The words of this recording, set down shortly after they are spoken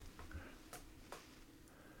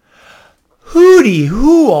Hooty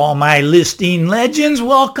hoo, all my listing legends.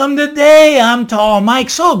 Welcome today. I'm Tall Mike.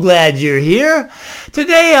 So glad you're here.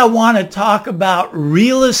 Today I want to talk about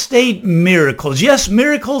real estate miracles. Yes,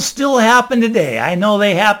 miracles still happen today. I know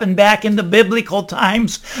they happened back in the biblical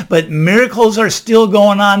times, but miracles are still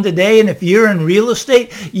going on today. And if you're in real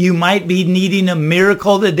estate, you might be needing a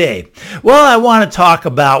miracle today. Well, I want to talk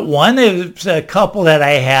about one. It's a couple that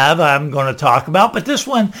I have I'm going to talk about, but this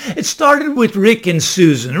one, it started with Rick and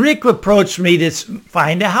Susan. Rick approached me to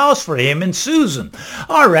find a house for him and Susan.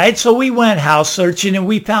 All right, so we went house searching and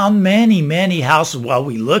we found many houses. Well,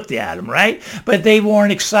 we looked at them, right? But they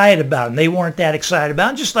weren't excited about them. They weren't that excited about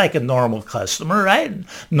them, just like a normal customer, right?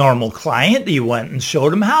 Normal client. You went and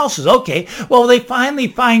showed them houses. Okay, well, they finally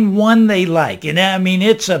find one they like. And I mean,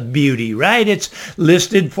 it's a beauty, right? It's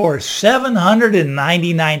listed for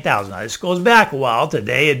 $799,000. Now, this goes back a while.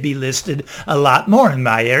 Today, it'd be listed a lot more in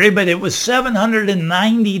my area, but it was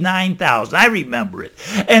 $799,000. I remember it.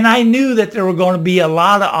 And I knew that there were going to be a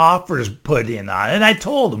lot of offers put in on it. And I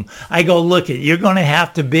told them, I go, look, you're going to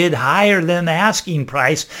have to bid higher than the asking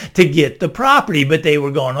price to get the property. But they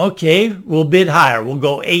were going, okay, we'll bid higher. We'll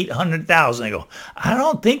go $800,000. I go, I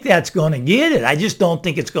don't think that's going to get it. I just don't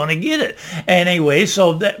think it's going to get it. Anyway,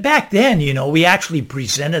 so back then, we actually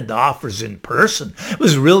presented the offers in person. It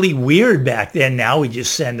was really weird back then. Now we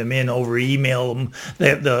just send them in over email, them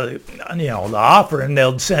the offer, and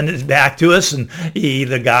they'll send it back to us, and you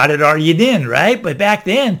either got it or you didn't, right? But back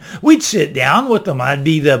then, we'd sit down with them. I'd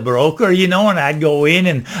be the broker, and I'd go in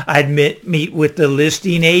and I'd meet with the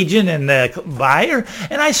listing agent and the buyer,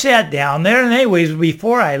 and I sat down there. And anyways,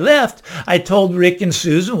 before I left, I told Rick and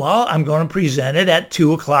Susan, well, I'm going to present it at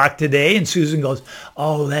 2 o'clock today. And Susan goes,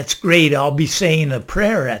 oh, that's great. I'll be saying a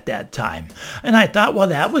prayer at that time. And I thought, well,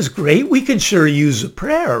 that was great. We can sure use a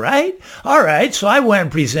prayer, right? All right. So I went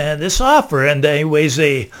and presented this offer. And anyways,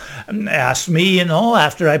 they asked me,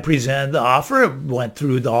 after I presented the offer, went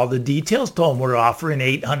through all the details, told them we're offering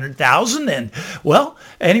 $800,000. And well,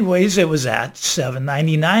 anyways, it was at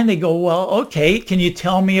 $799. They go, well, okay, can you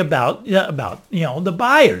tell me about the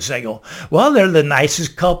buyers? I go, well, they're the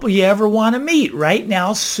nicest couple you ever want to meet. Right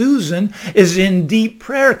now, Susan is in deep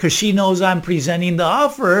prayer because she knows I'm presenting the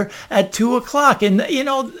offer at 2 o'clock. And,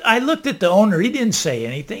 I looked at the owner. He didn't say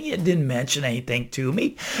anything. He didn't mention anything to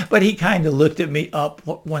me, but he kind of looked at me up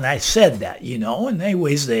when I said that, and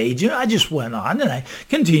anyways, the agent, I just went on and I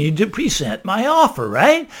continued to present my offer,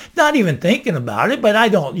 right? Not even thinking about it, but I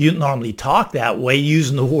don't normally talk that way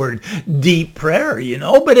using the word deep prayer,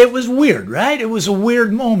 but it was weird, right? It was a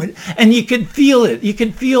weird moment and you could feel it. You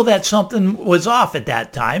could feel that something was off at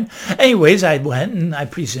that time. Anyways, I went and I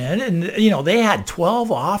presented and, they had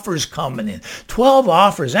 12 offers coming in, 12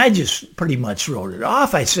 offers. I just pretty much wrote it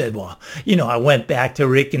off. I said, well, I went back to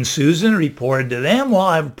Rick and Susan, reported to them. Well,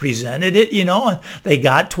 I presented it, and they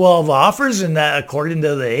got 12 offers. And according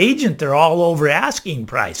to the agent, they're all over asking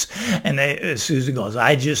price. And Susan goes,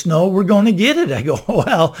 I just know we're going to get it. I go,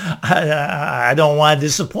 well, I don't want to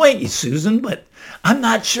disappoint you, Susan, but I'm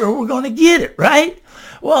not sure we're going to get it, right?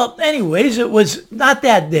 Well, anyways, it was not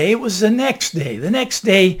that day. It was the next day. The next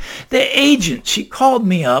day, the agent, she called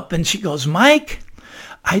me up and she goes, Mike,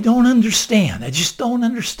 I don't understand. I just don't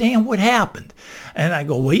understand what happened. And I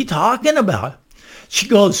go, what are you talking about? She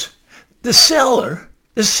goes, the seller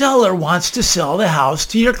wants to sell the house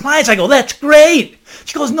to your clients. I go, that's great.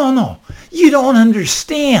 She goes, no, you don't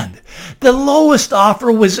understand. The lowest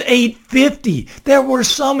offer was $850. There were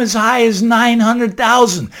some as high as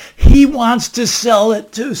 $900,000. He wants to sell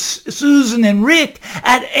it to Susan and Rick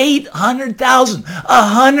at $800,000,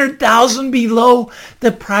 $100,000 below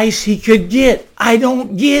the price he could get. I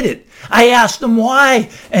don't get it. I asked him why,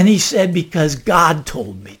 and he said, because God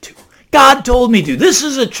told me to. God told me to. This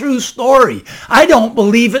is a true story. I don't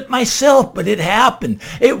believe it myself, but it happened.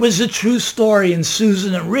 It was a true story. And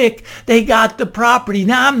Susan and Rick, they got the property.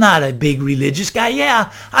 Now, I'm not a big religious guy.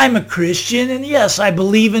 Yeah, I'm a Christian. And yes, I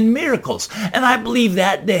believe in miracles. And I believe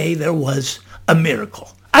that day there was a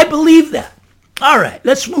miracle. I believe that. All right,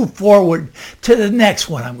 let's move forward to the next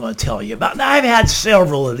one I'm going to tell you about. Now, I've had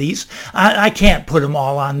several of these. I can't put them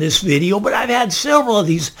all on this video, but I've had several of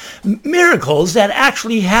these miracles that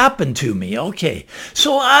actually happened to me. Okay,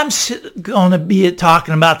 so I'm going to be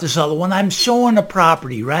talking about this other one. I'm showing a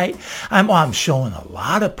property, right? I'm showing a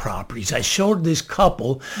lot of properties. I showed this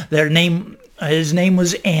couple, his name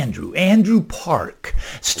was Andrew Park.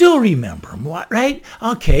 Still remember him, right?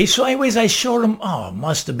 Okay, so anyways, I showed him, it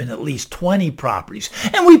must have been at least 20 properties.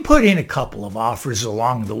 And we put in a couple of offers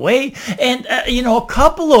along the way. And, a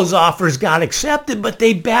couple of those offers got accepted, but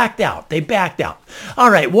they backed out.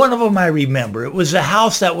 All right, one of them I remember. It was a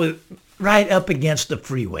house that was right up against the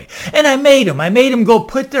freeway. And I made them go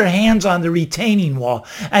put their hands on the retaining wall.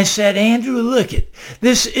 I said, Andrew, look it.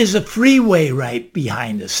 This is a freeway right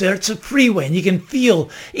behind us. It's a freeway, and you can feel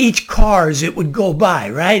each car as it would go by,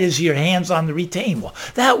 right, as your hands on the retaining wall.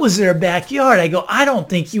 That was their backyard. I go, I don't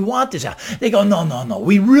think you want this house. They go, no.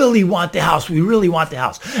 We really want the house. We really want the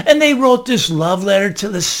house. And they wrote this love letter to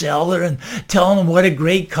the seller and telling them what a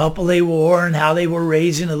great couple they were and how they were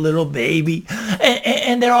raising a little baby.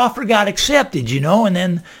 And their offer got accepted, and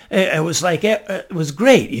then it was like, it was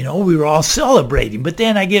great, we were all celebrating. But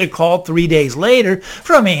then I get a call 3 days later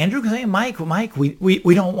from Andrew saying, Mike,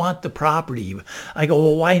 we don't want the property. I go,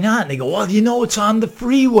 well, why not? And they go, well, it's on the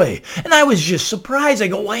freeway. And I was just surprised. I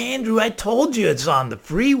go, well, Andrew, I told you it's on the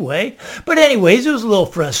freeway. But anyways, it was a little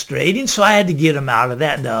frustrating, so I had to get him out of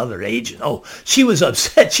that. And the other agent, she was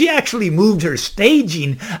upset. She actually moved her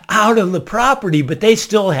staging out of the property, but they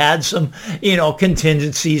still had some,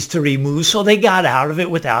 contingencies to remove, so they got out of it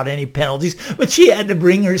without any penalties. But she had to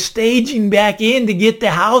bring her staging back in to get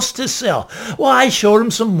the house to sell. Well, I showed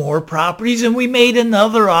them some more properties, and we made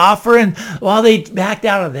another offer, and they backed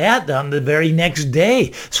out of that on the very next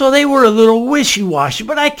day. So they were a little wishy-washy,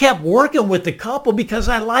 but I kept working with the couple because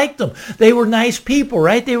I liked them. They were nice people,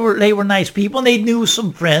 right? They were nice people, and they knew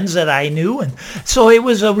some friends that I knew, and so it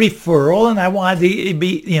was a referral, and I wanted to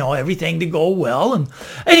be, everything to go well. And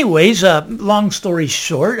anyways, long story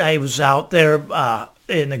short, I was out there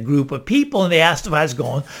in a group of people, and they asked if I was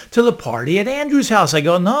going to the party at Andrew's house. I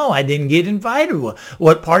go, no, I didn't get invited.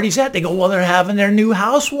 What party's that? They go, well, they're having their new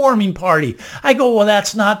housewarming party. I go, well,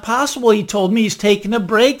 that's not possible. He told me he's taking a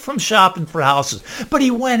break from shopping for houses, but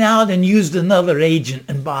he went out and used another agent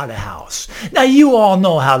and bought a house. Now, you all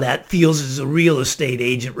know how that feels as a real estate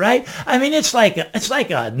agent, right? I mean, it's like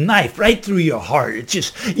a knife right through your heart. It's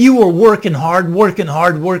just, you were working hard,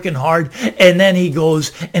 and then he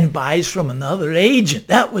goes and buys from another agent.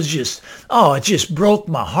 That was just, it just broke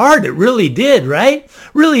my heart. It really did, right?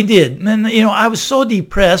 Really did. And, I was so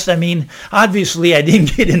depressed. I mean, obviously I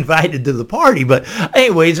didn't get invited to the party, but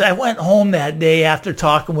anyways, I went home that day after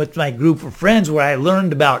talking with my group of friends where I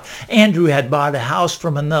learned about Andrew had bought a house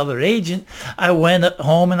from another agent. I went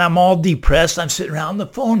home and I'm all depressed. I'm sitting around, the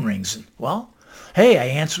phone rings. And, hey, I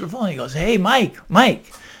answer the phone. He goes, hey, Mike.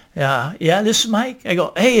 Yeah, this is Mike. I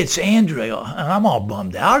go, hey, it's Andrew. I go, and I'm all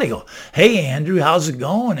bummed out. I go, hey, Andrew, how's it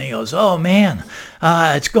going? And he goes, oh, man,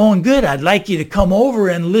 it's going good. I'd like you to come over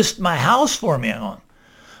and list my house for me. I go,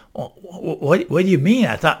 what do you mean?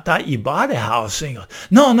 I thought you bought a house. And he goes,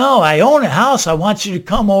 no, I own a house. I want you to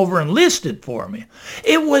come over and list it for me.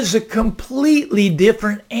 It was a completely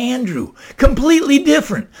different Andrew. Completely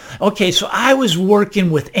different. Okay, so I was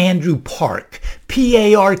working with Andrew Park,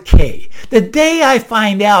 P-A-R-K. The day I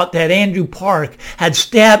find out that Andrew Park had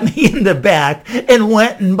stabbed me in the back and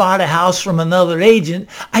went and bought a house from another agent,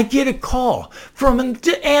 I get a call from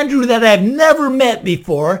Andrew that I've never met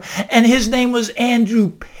before, and his name was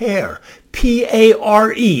Andrew Pear,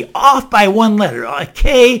 P-A-R-E, off by one letter, a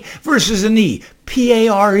K versus an E,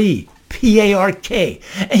 P-A-R-E. P-A-R-K.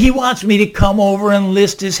 And he wants me to come over and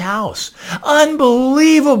list his house.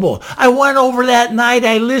 Unbelievable. I went over that night,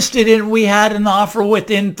 I listed it, and we had an offer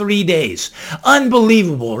within 3 days.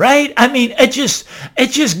 Unbelievable, right? I mean, it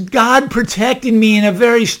just God protected me in a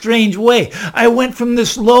very strange way. I went from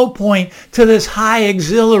this low point to this high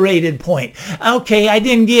exhilarated point. Okay, I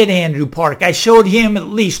didn't get Andrew Park. I showed him at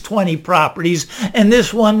least 20 properties, and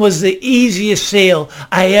this one was the easiest sale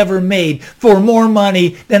I ever made for more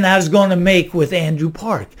money than I was going to make with Andrew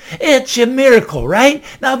Park. It's a miracle, right?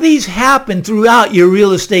 Now, these happen throughout your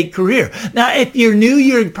real estate career. Now, if you're new,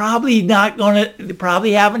 you're probably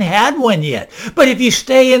haven't had one yet. But if you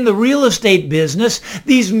stay in the real estate business,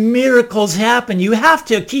 these miracles happen. You have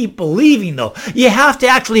to keep believing, though. You have to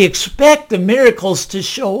actually expect the miracles to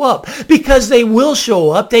show up, because they will show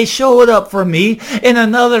up. They showed up for me. In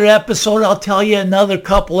another episode, I'll tell you another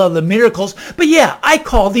couple of the miracles. But yeah, I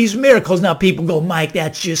call these miracles. Now, people go, Mike,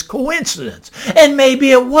 that's just coincidence. And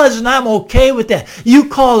maybe it was, and I'm okay with that. You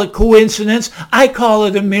call it coincidence. I call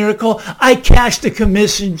it a miracle. I cash the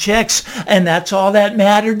commission checks, and that's all that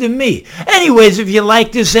mattered to me. Anyways, if you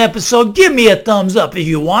like this episode, give me a thumbs up. If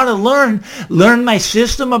you want to learn my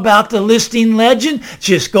system about the listing legend,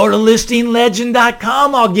 just go to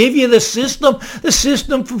listinglegend.com. I'll give you the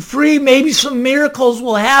system for free. Maybe some miracles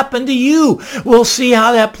will happen to you. We'll see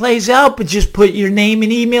how that plays out, but just put your name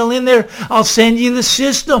and email in there. I'll send you the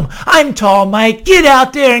system. I'm Tall Mike. Get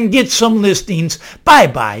out there and get some listings.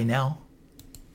 Bye-bye now.